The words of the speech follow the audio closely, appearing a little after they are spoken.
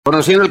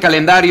Conociendo el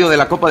calendario de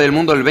la Copa del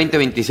Mundo del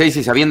 2026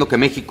 y sabiendo que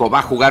México va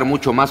a jugar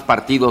mucho más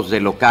partidos de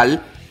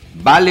local,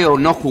 ¿vale o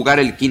no jugar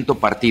el quinto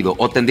partido?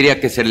 ¿O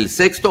tendría que ser el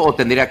sexto o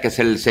tendría que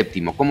ser el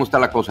séptimo? ¿Cómo está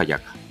la cosa,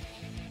 Yaka?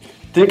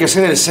 Tiene que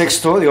ser el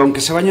sexto,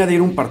 aunque se va a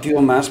añadir un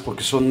partido más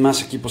porque son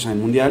más equipos en el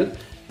Mundial.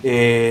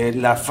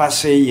 La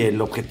fase y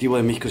el objetivo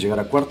de México es llegar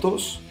a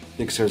cuartos.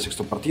 Tiene que ser el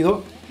sexto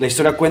partido. La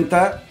historia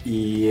cuenta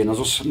y en los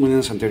dos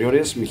mundiales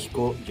anteriores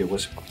México llegó a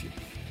ese partido.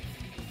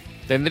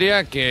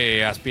 Tendría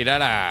que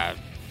aspirar a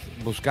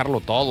buscarlo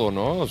todo,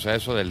 ¿no? O sea,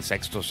 eso del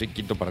sexto, sí,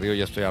 quinto partido,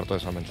 ya estoy harto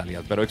de esa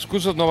mentalidad. Pero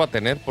excusas no va a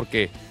tener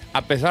porque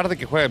a pesar de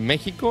que juega en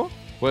México,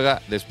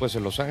 juega después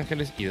en Los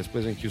Ángeles y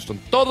después en Houston.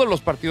 Todos los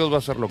partidos va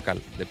a ser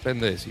local,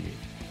 depende de sí mismo.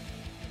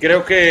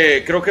 Creo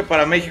que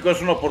para México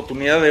es una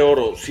oportunidad de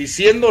oro. Si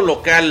siendo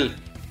local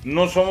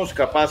no somos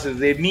capaces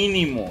de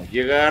mínimo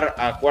llegar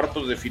a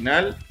cuartos de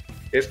final,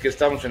 es que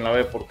estamos en la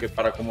B, porque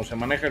para cómo se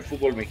maneja el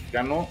fútbol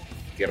mexicano,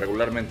 que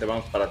regularmente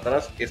vamos para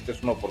atrás, esta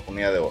es una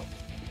oportunidad de oro.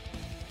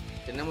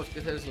 Tenemos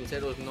que ser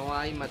sinceros, no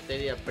hay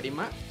materia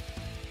prima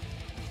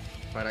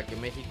para que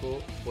México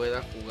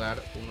pueda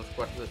jugar unos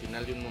cuartos de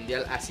final de un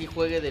mundial, así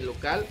juegue de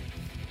local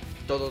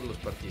todos los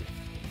partidos.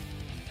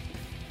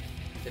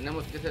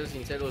 Tenemos que ser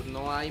sinceros,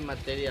 no hay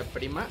materia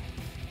prima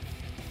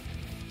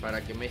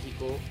para que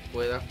México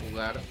pueda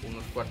jugar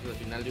unos cuartos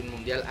de final de un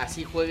mundial,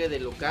 así juegue de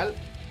local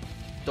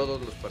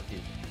todos los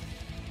partidos.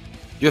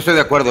 Yo estoy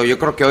de acuerdo, yo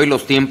creo que hoy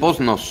los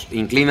tiempos nos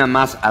inclinan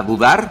más a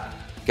dudar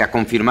que a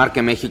confirmar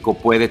que México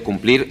puede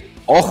cumplir.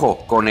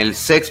 Ojo, con el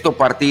sexto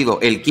partido,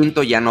 el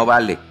quinto ya no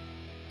vale.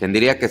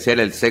 Tendría que ser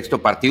el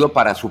sexto partido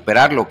para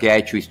superar lo que ha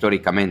hecho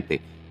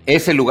históricamente.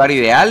 ¿Es el lugar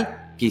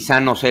ideal?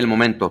 Quizá no sea el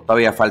momento,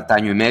 todavía falta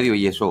año y medio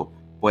y eso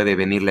puede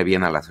venirle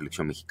bien a la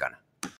selección mexicana.